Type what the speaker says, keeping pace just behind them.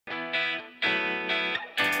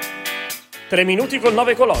3 minuti con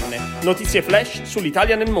 9 colonne. Notizie flash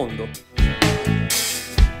sull'Italia nel mondo.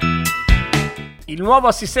 Il nuovo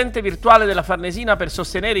assistente virtuale della Farnesina per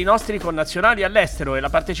sostenere i nostri connazionali all'estero e la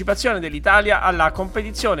partecipazione dell'Italia alla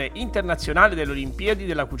competizione internazionale delle Olimpiadi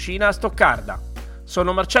della Cucina a Stoccarda.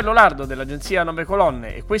 Sono Marcello Lardo dell'agenzia 9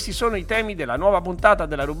 colonne e questi sono i temi della nuova puntata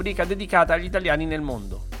della rubrica dedicata agli italiani nel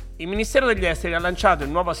mondo. Il Ministero degli Esteri ha lanciato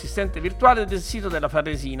il nuovo assistente virtuale del sito della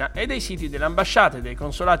Farnesina e dei siti delle ambasciate e dei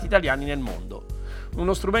consolati italiani nel mondo.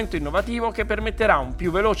 Uno strumento innovativo che permetterà un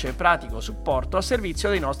più veloce e pratico supporto a servizio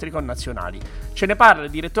dei nostri connazionali. Ce ne parla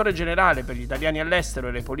il direttore generale per gli italiani all'estero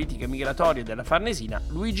e le politiche migratorie della Farnesina,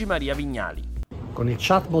 Luigi Maria Vignali. Con il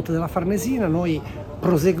chatbot della Farnesina noi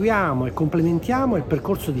proseguiamo e complementiamo il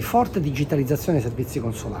percorso di forte digitalizzazione dei servizi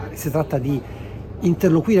consolari. Si tratta di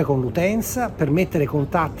interloquire con l'utenza, permettere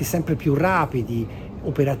contatti sempre più rapidi,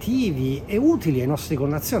 operativi e utili ai nostri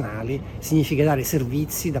connazionali, significa dare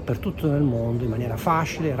servizi dappertutto nel mondo in maniera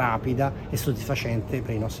facile, rapida e soddisfacente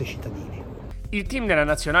per i nostri cittadini. Il team della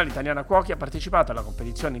nazionale italiana cuochi ha partecipato alla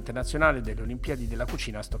competizione internazionale delle Olimpiadi della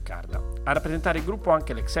Cucina a Stoccarda. A rappresentare il gruppo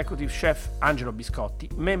anche l'executive chef Angelo Biscotti,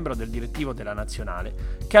 membro del direttivo della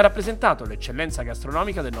nazionale, che ha rappresentato l'eccellenza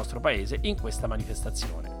gastronomica del nostro paese in questa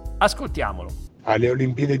manifestazione. Ascoltiamolo. Alle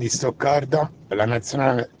Olimpiadi di Stoccarda la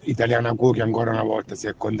nazionale italiana cuochi ancora una volta si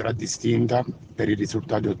è contraddistinta per i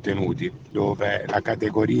risultati ottenuti, dove la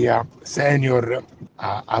categoria senior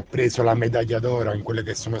ha preso la medaglia d'oro in quelli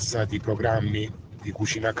che sono stati i programmi di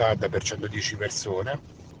cucina calda per 110 persone,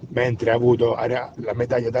 mentre ha avuto la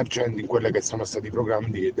medaglia d'argento in quelli che sono stati i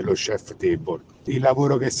programmi dello chef table. Il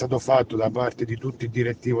lavoro che è stato fatto da parte di tutto il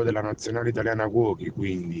direttivo della nazionale italiana cuochi,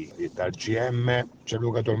 quindi dal GM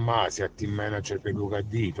Gianluca Tommasi, a team manager per Luca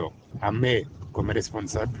Dito, a me come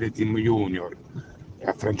responsabile team junior e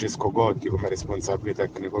a Francesco Cotti come responsabile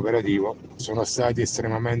tecnico operativo, sono stati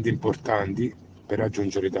estremamente importanti per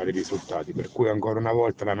raggiungere tali risultati, per cui ancora una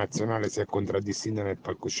volta la nazionale si è contraddistinta nel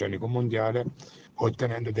palcoscenico mondiale,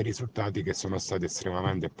 ottenendo dei risultati che sono stati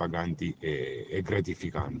estremamente paganti e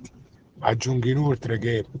gratificanti. Aggiungo inoltre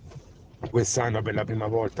che quest'anno per la prima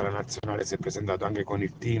volta la nazionale si è presentata anche con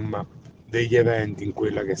il team degli eventi in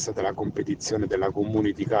quella che è stata la competizione della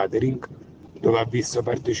community catering, dove ha visto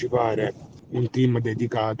partecipare un team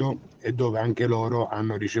dedicato e dove anche loro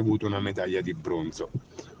hanno ricevuto una medaglia di bronzo.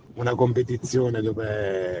 Una competizione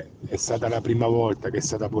dove è stata la prima volta che è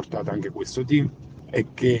stata portata anche questo team e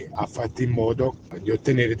che ha fatto in modo di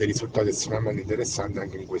ottenere dei risultati estremamente interessanti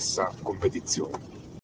anche in questa competizione.